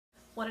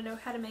Want to know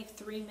how to make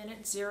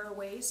 3-minute zero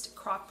waste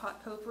crock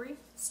pot potpourri?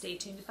 Stay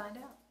tuned to find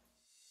out.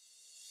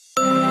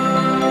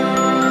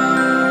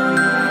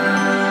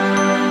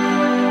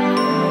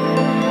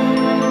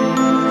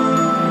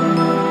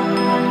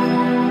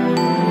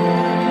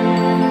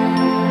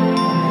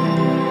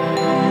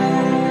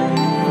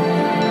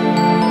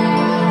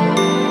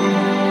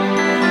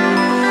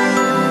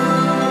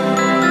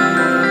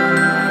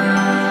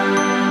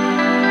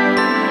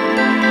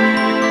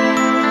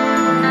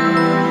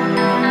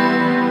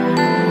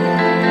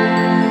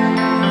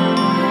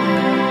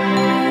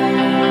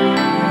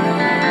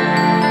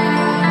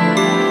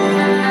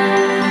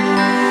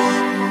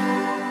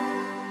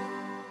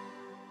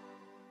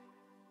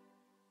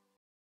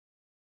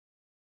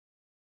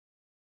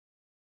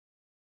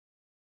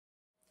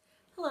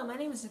 Hello, my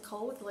name is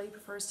Nicole with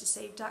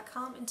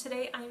ladypreferstosave.com, and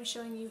today I am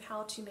showing you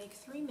how to make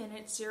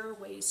 3-minute zero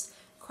waste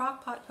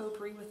crock pot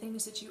potpourri with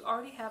things that you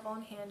already have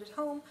on hand at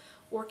home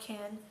or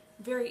can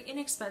very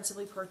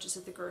inexpensively purchase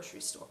at the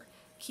grocery store.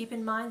 Keep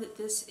in mind that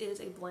this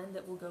is a blend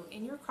that will go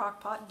in your crock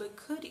pot but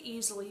could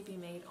easily be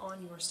made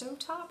on your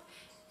stovetop,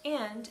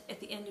 and at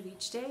the end of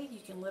each day you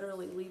can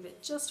literally leave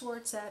it just where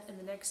it's at and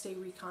the next day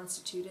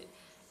reconstitute it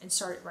and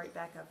start it right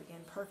back up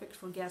again. Perfect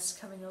for guests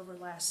coming over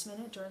last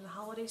minute during the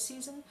holiday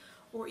season,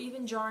 or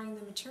even jarring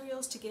the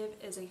materials to give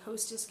as a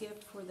hostess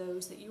gift for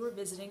those that you are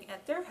visiting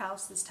at their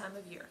house this time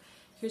of year.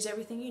 Here's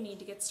everything you need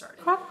to get started.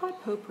 Crock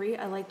pot potpourri,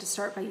 I like to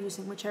start by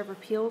using whichever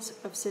peels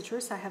of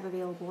citrus I have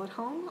available at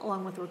home,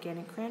 along with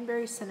organic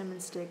cranberries,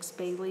 cinnamon sticks,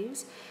 bay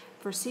leaves.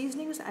 For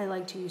seasonings, I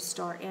like to use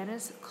star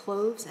anise,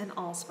 cloves, and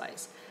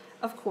allspice.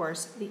 Of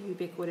course, the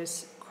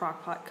ubiquitous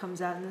crock pot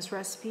comes out in this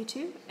recipe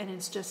too, and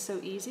it's just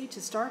so easy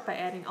to start by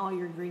adding all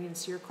your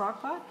ingredients to your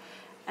crock pot,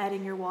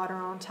 adding your water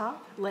on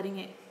top, letting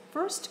it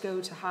first go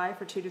to high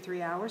for 2 to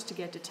 3 hours to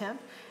get to temp,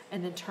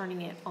 and then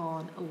turning it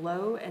on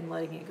low and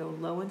letting it go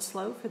low and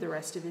slow for the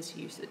rest of its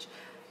usage.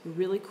 The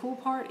really cool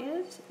part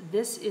is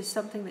this is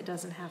something that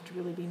doesn't have to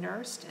really be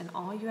nursed, and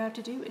all you have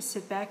to do is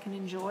sit back and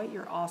enjoy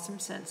your awesome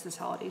scents this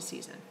holiday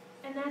season.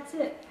 And that's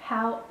it.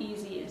 How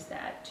easy is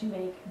that to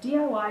make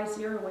DIY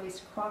zero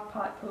waste crock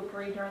pot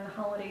potpourri during the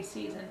holiday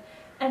season?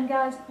 And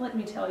guys, let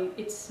me tell you,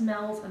 it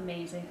smells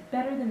amazing,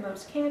 better than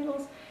most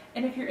candles.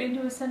 And if you're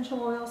into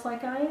essential oils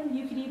like I am,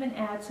 you could even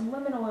add some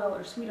lemon oil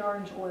or sweet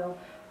orange oil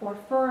or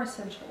fir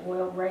essential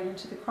oil right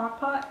into the crock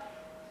pot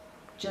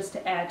just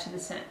to add to the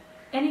scent.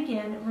 And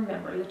again,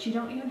 remember that you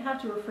don't even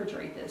have to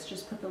refrigerate this.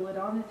 Just put the lid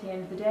on at the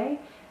end of the day,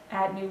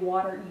 add new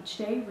water each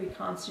day,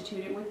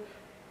 reconstitute it with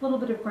a little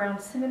bit of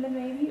ground cinnamon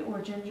maybe,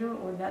 or ginger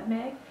or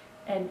nutmeg,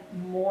 and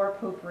more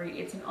potpourri.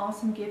 It's an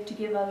awesome gift to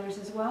give others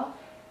as well.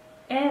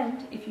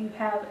 And if you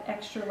have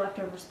extra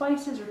leftover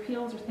spices or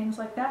peels or things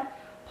like that,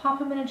 pop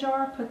them in a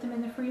jar, put them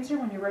in the freezer.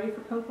 When you're ready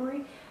for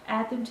potpourri,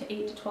 add them to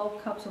 8 to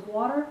 12 cups of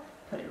water,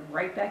 put it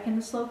right back in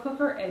the slow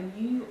cooker, and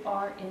you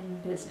are in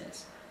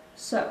business.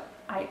 So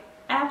I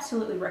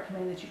absolutely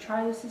recommend that you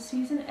try this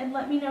season, and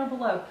let me know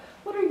below,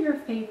 what are your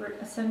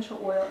favorite essential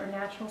oil or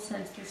natural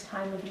scents this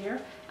time of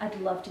year? I'd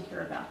love to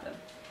hear about them.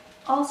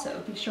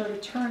 Also, be sure to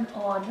turn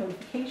on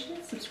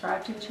notifications,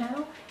 subscribe to the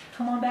channel,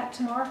 come on back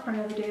tomorrow for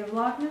another day of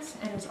Vlogmas,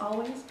 and as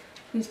always,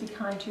 please be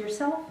kind to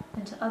yourself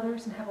and to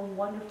others and have a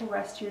wonderful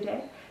rest of your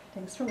day.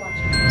 Thanks for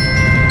watching.